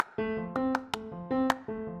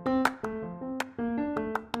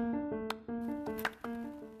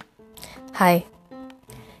Hi,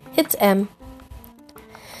 it's Em.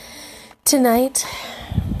 Tonight,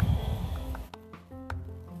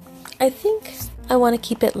 I think I want to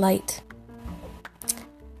keep it light.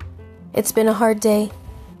 It's been a hard day.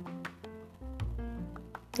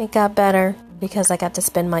 It got better because I got to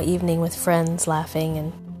spend my evening with friends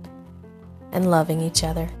laughing and loving each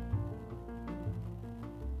other.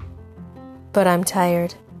 But I'm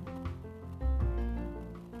tired.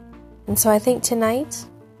 And so I think tonight,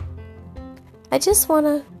 I just want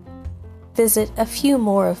to visit a few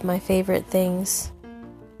more of my favorite things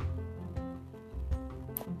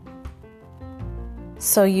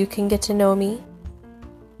so you can get to know me.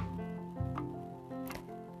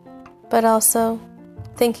 But also,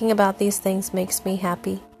 thinking about these things makes me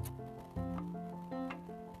happy.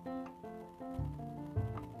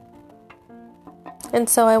 And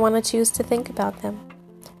so I want to choose to think about them.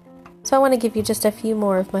 So I want to give you just a few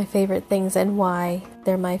more of my favorite things and why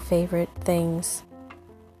they're my favorite things.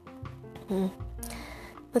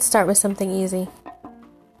 Let's start with something easy.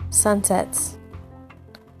 Sunsets.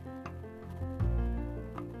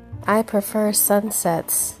 I prefer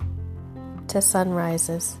sunsets to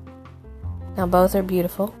sunrises. Now both are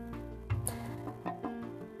beautiful,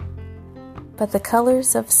 but the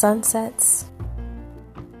colors of sunsets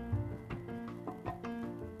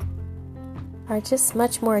are just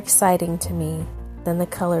much more exciting to me than the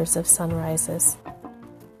colors of sunrises.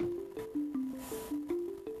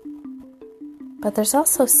 But there's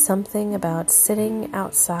also something about sitting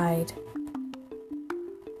outside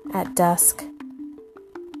at dusk,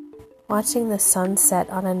 watching the sunset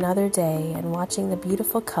on another day and watching the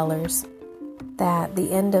beautiful colors that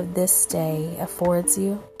the end of this day affords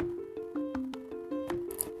you.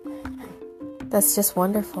 That's just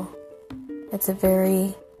wonderful. It's a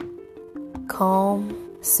very calm,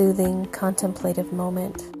 soothing, contemplative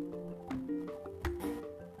moment.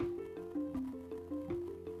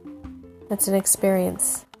 It's an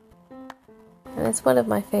experience, and it's one of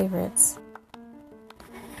my favorites.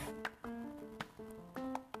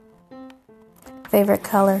 Favorite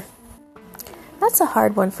color? That's a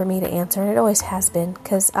hard one for me to answer, and it always has been,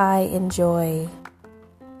 because I enjoy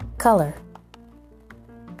color.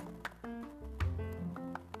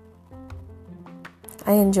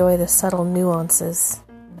 I enjoy the subtle nuances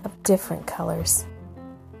of different colors.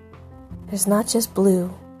 There's not just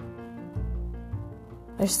blue.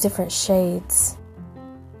 There's different shades.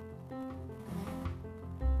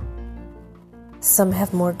 Some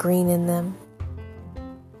have more green in them.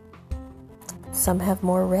 Some have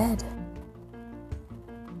more red.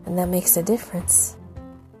 And that makes a difference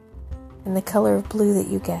in the color of blue that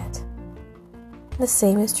you get. The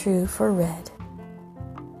same is true for red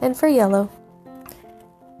and for yellow.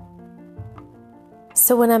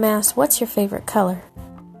 So when I'm asked, what's your favorite color?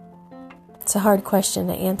 It's a hard question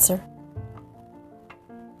to answer.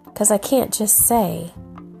 Because I can't just say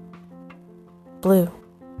blue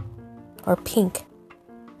or pink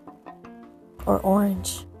or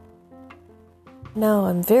orange. No,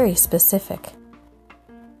 I'm very specific.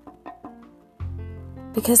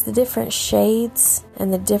 Because the different shades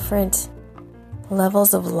and the different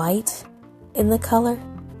levels of light in the color,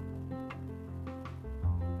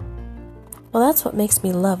 well, that's what makes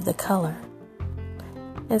me love the color.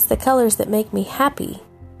 It's the colors that make me happy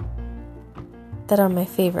that are my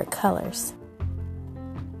favorite colors.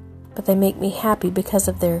 But they make me happy because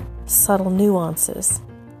of their subtle nuances.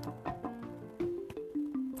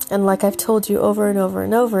 And like I've told you over and over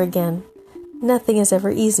and over again, nothing is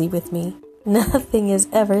ever easy with me. Nothing is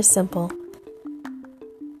ever simple.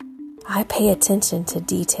 I pay attention to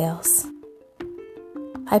details.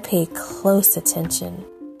 I pay close attention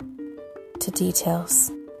to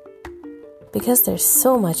details because there's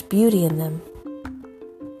so much beauty in them.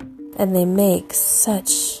 And they make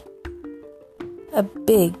such a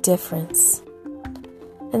big difference.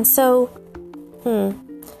 And so,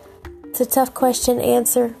 it's a tough question to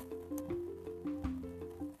answer.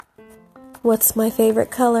 What's my favorite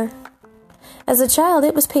color? As a child,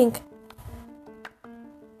 it was pink.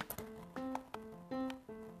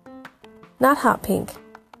 Not hot pink.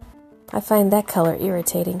 I find that color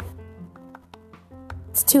irritating.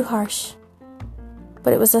 It's too harsh.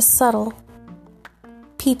 But it was a subtle,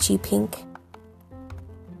 peachy pink.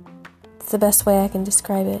 It's the best way I can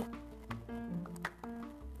describe it.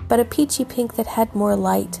 But a peachy pink that had more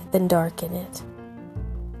light than dark in it.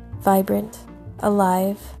 Vibrant,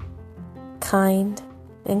 alive, kind,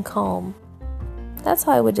 and calm. That's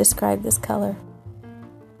how I would describe this color.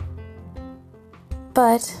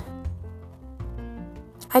 But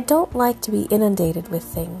I don't like to be inundated with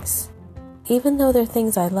things, even though they're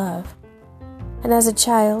things I love. And as a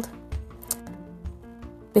child,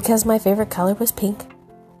 because my favorite color was pink.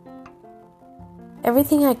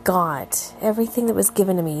 Everything I got, everything that was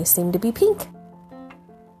given to me seemed to be pink.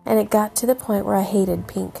 And it got to the point where I hated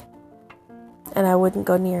pink. And I wouldn't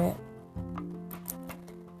go near it.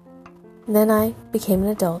 And then I became an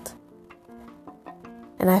adult.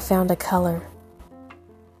 And I found a color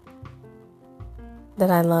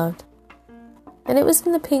that I loved. And it was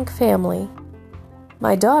in the pink family.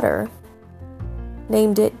 My daughter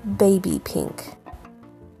named it baby pink.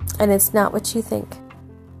 And it's not what you think.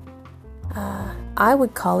 I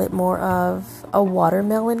would call it more of a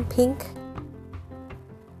watermelon pink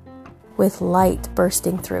with light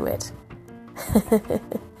bursting through it.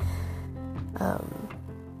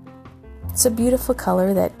 It's a beautiful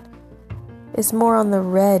color that is more on the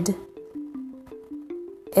red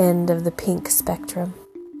end of the pink spectrum.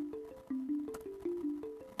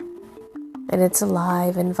 And it's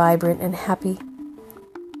alive and vibrant and happy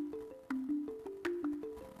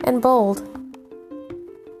and bold.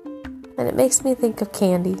 And it makes me think of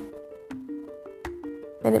candy.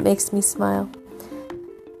 And it makes me smile.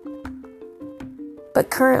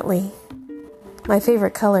 But currently, my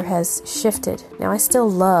favorite color has shifted. Now, I still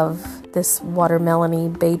love this watermelon-y,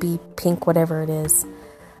 baby pink, whatever it is.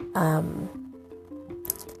 But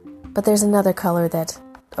there's another color that,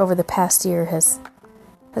 over the past year, has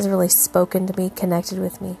really spoken to me, connected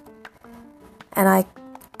with me. And I,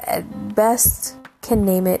 at best, can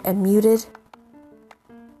name it a muted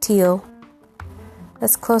teal.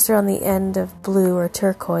 That's closer on the end of blue or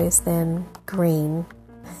turquoise than green.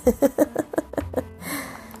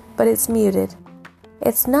 But it's muted.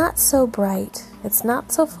 It's not so bright. It's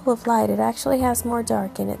not so full of light. It actually has more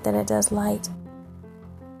dark in it than it does light.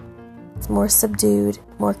 It's more subdued,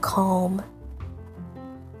 more calm.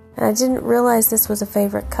 And I didn't realize this was a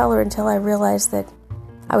favorite color until I realized that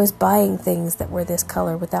I was buying things that were this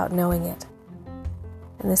color without knowing it.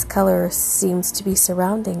 And this color seems to be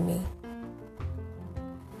surrounding me.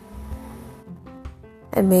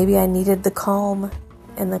 And maybe I needed the calm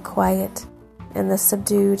and the quiet and the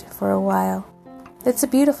subdued for a while. It's a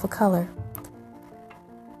beautiful color.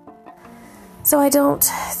 So I don't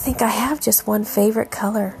think I have just one favorite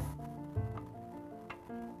color.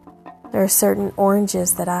 There are certain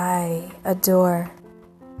oranges that I adore.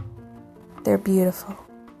 They're beautiful.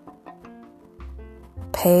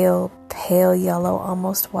 Pale yellow,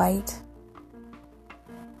 almost white.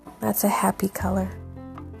 That's a happy color.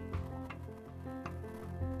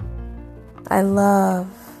 I love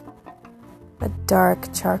a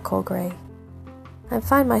dark charcoal gray. I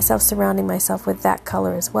find myself surrounding myself with that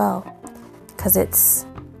color as well, because it's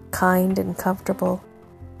kind and comfortable.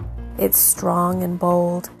 It's strong and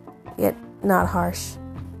bold, yet not harsh.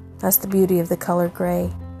 That's the beauty of the color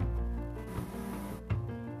gray.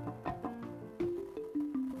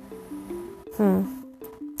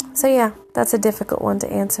 So yeah, that's a difficult one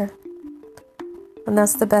to answer. And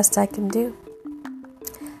that's the best I can do.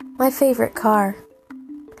 My favorite car.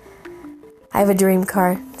 I have a dream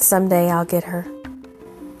car. Someday I'll get her.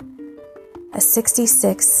 A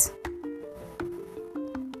 66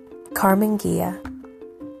 Carmen Ghia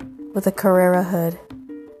with a Carrera hood.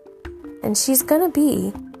 And she's gonna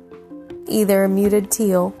be either a muted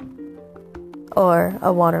teal or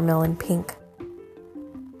a watermelon pink.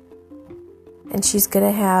 And she's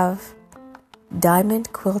gonna have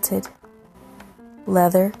diamond quilted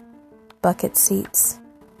leather bucket seats.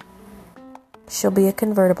 She'll be a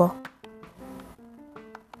convertible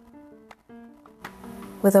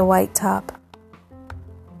with a white top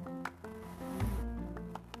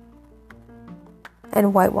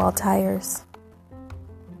and white wall tires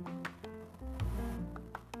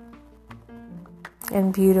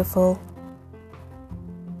and beautiful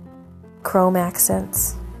chrome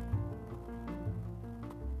accents.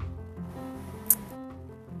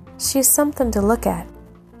 She's something to look at.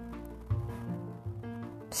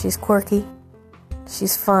 She's quirky.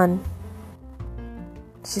 She's fun.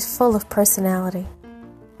 She's full of personality.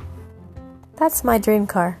 That's my dream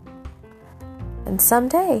car. And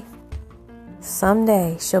someday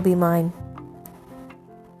she'll be mine.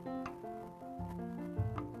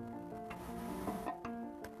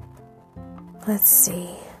 Let's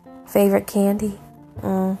see. Favorite candy?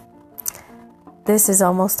 This is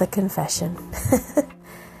almost a confession.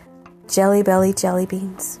 Jelly Belly jelly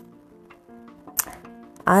beans.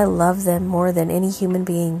 I love them more than any human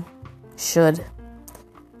being should.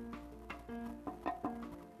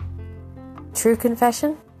 True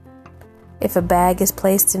confession? If a bag is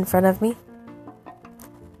placed in front of me,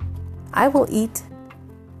 I will eat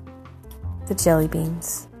the jelly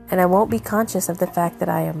beans, and I won't be conscious of the fact that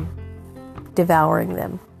I am devouring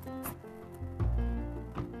them.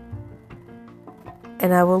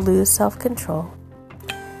 and I will lose self-control.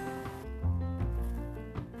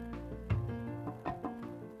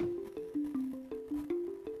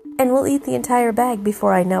 And will eat the entire bag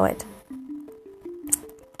before I know it.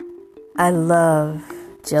 I love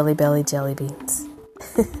Jelly Belly jelly beans.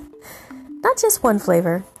 Not just one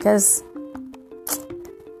flavor, because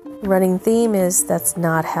running theme is that's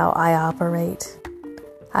not how I operate.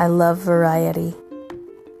 I love variety.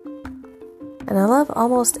 And I love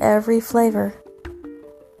almost every flavor.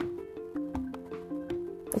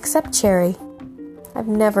 Except cherry. I've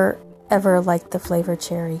never, ever liked the flavor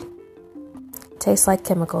cherry. It tastes like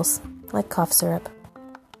chemicals, like cough syrup.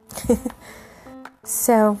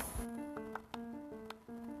 So,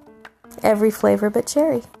 every flavor but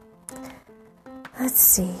cherry. Let's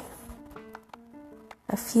see.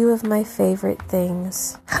 A few of my favorite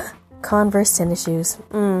things. Converse tennis shoes.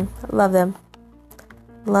 Love them.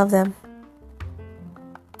 Love them.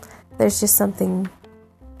 There's just something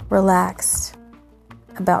relaxed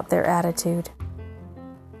about their attitude.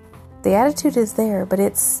 The attitude is there, but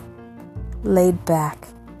it's laid back.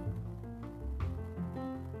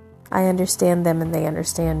 I understand them and they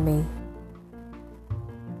understand me.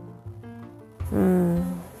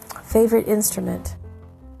 Favorite instrument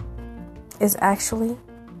is actually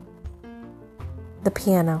the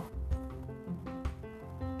piano.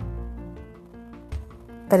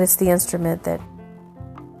 But it's the instrument that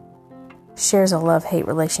shares a love-hate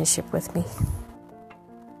relationship with me.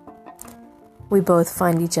 We both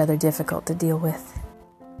find each other difficult to deal with,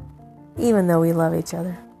 even though we love each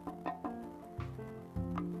other.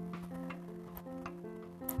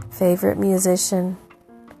 Favorite musician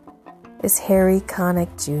is Harry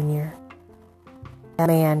Connick Jr. That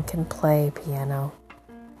man can play piano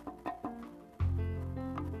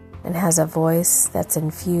and has a voice that's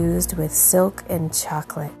infused with silk and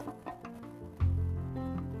chocolate.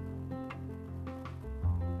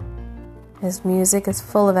 His music is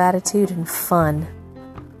full of attitude and fun.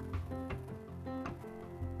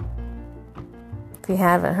 If you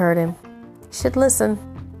haven't heard him, you should listen.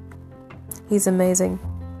 He's amazing.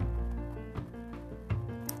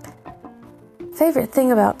 Favorite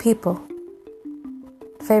thing about people.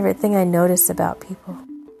 Favorite thing I notice about people.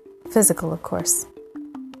 Physical, of course.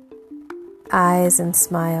 Eyes and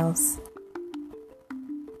smiles.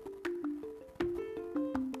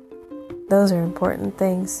 Those are important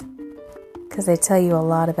things because they tell you a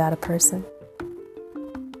lot about a person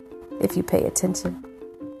if you pay attention.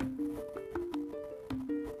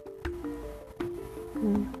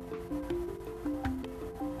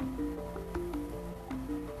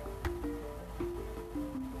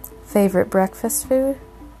 Favorite breakfast food?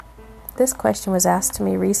 This question was asked to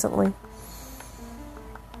me recently,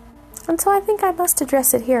 and so I think I must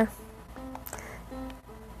address it here.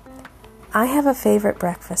 I have a favorite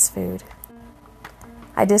breakfast food.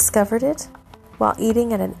 I discovered it while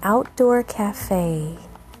eating at an outdoor cafe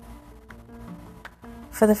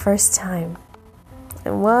for the first time.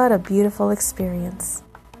 And what a beautiful experience.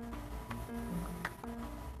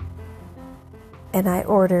 And I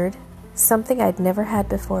ordered something I'd never had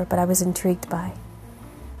before, but I was intrigued by.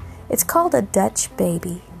 It's called a Dutch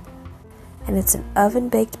baby, and it's an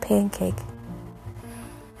oven-baked pancake.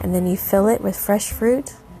 And then you fill it with fresh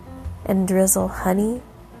fruit and drizzle honey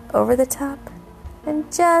over the top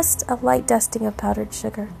and just a light dusting of powdered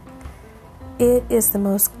sugar. It is the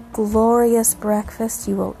most glorious breakfast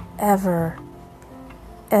you will ever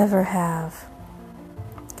have.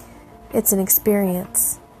 It's an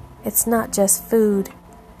experience. It's not just food.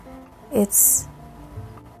 It's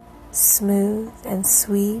smooth and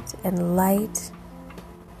sweet and light,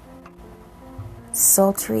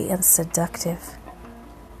 sultry and seductive.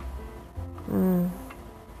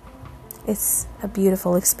 It's a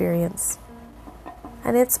beautiful experience.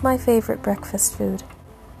 And it's my favorite breakfast food.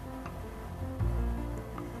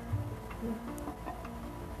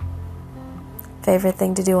 Favorite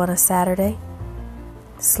thing to do on a Saturday?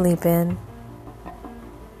 Sleep in.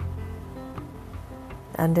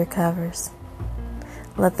 Under covers.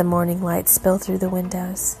 Let the morning light spill through the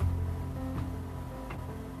windows.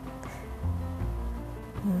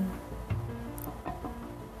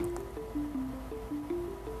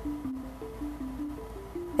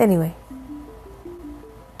 Anyway,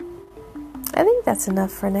 I think that's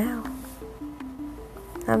enough for now.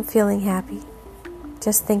 I'm feeling happy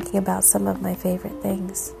just thinking about some of my favorite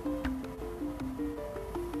things.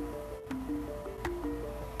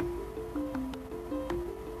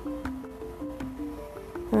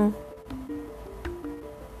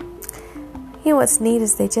 You know what's neat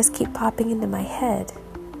is they just keep popping into my head.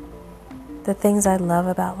 The things I love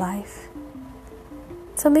about life.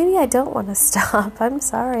 So maybe I don't want to stop. I'm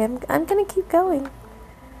sorry. I'm going to keep going.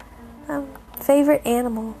 Favorite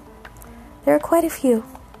animal? There are quite a few.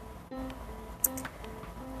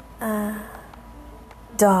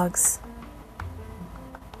 Dogs.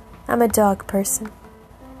 I'm a dog person.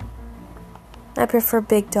 I prefer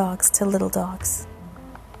big dogs to little dogs.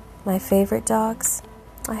 My favorite dogs?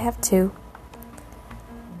 I have two.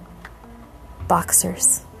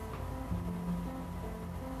 Boxers.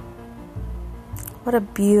 What a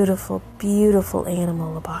beautiful, beautiful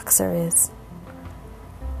animal a boxer is.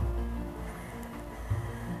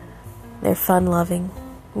 They're fun-loving,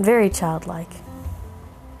 very childlike.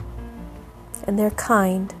 And they're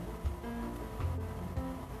kind.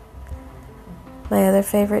 My other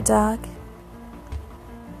favorite dog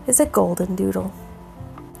is a golden doodle.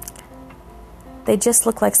 They just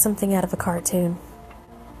look like something out of a cartoon.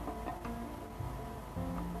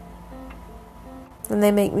 And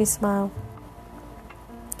they make me smile.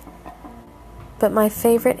 But my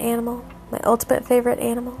favorite animal, my ultimate favorite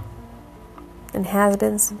animal, and has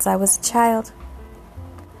been since I was a child,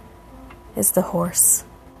 is the horse.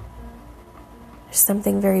 There's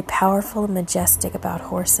something very powerful and majestic about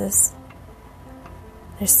horses.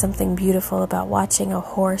 There's something beautiful about watching a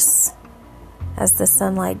horse as the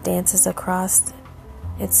sunlight dances across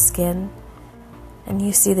its skin and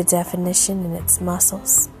you see the definition in its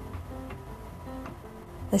muscles,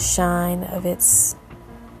 the shine of its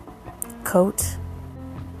coat.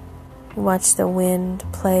 You watch the wind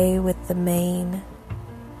play with the mane.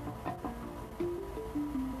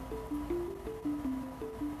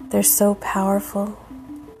 They're so powerful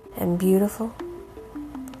and beautiful.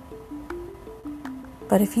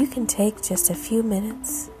 But if you can take just a few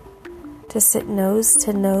minutes to sit nose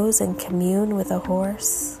to nose and commune with a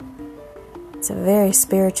horse, it's a very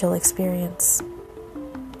spiritual experience.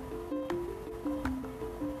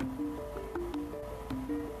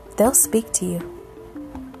 They'll speak to you.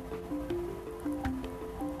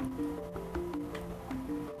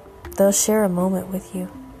 They'll share a moment with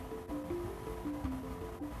you.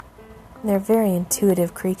 They're very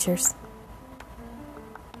intuitive creatures.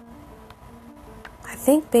 I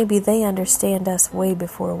think maybe they understand us way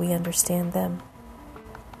before we understand them.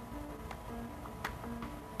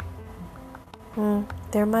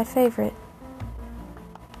 They're my favorite.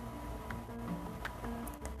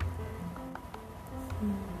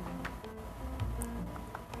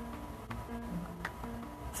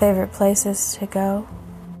 Favorite places to go?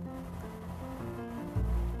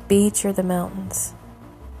 Beach or the mountains?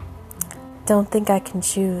 Don't think I can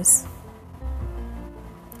choose.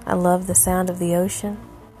 I love the sound of the ocean.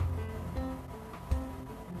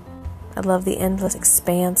 I love the endless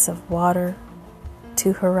expanse of water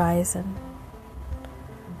to horizon.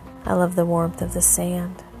 I love the warmth of the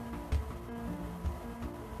sand.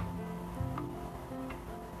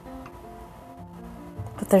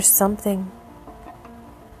 But there's something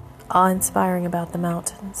awe-inspiring about the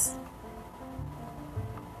mountains.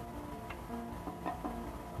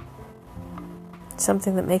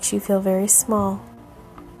 Something that makes you feel very small,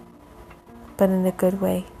 but in a good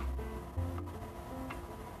way.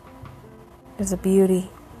 There's a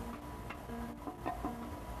beauty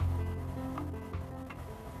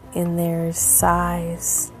in their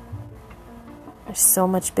size. They're so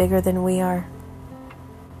much bigger than we are.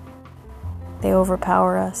 They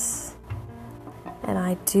overpower us, and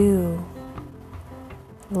I do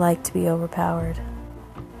like to be overpowered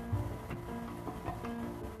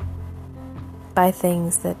by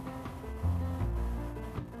things that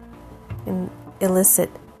elicit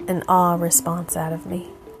an awe response out of me.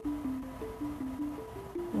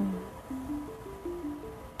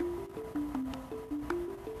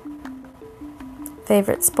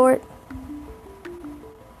 Favorite sport?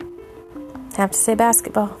 Have to say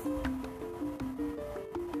basketball.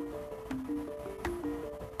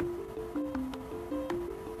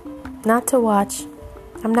 Not to watch.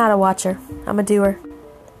 I'm not a watcher. I'm a doer.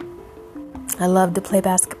 I love to play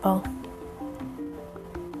basketball.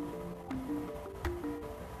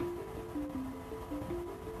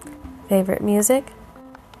 Favorite music?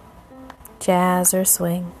 Jazz or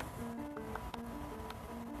swing?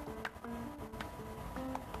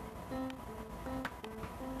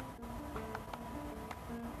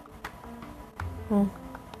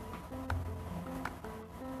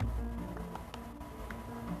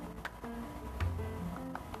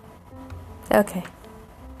 Okay.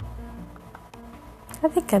 I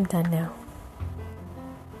think I'm done now.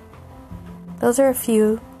 Those are a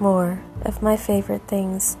few more of my favorite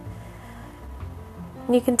things.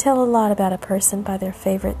 And you can tell a lot about a person by their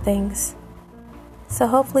favorite things. So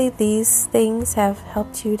hopefully these things have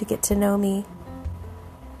helped you to get to know me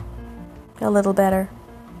a little better.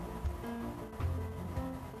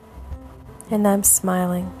 And I'm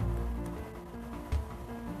smiling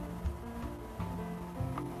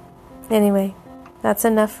Anyway, that's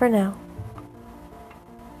enough for now.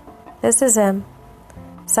 This is Em,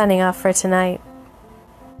 signing off for tonight.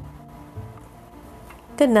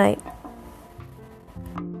 Good night.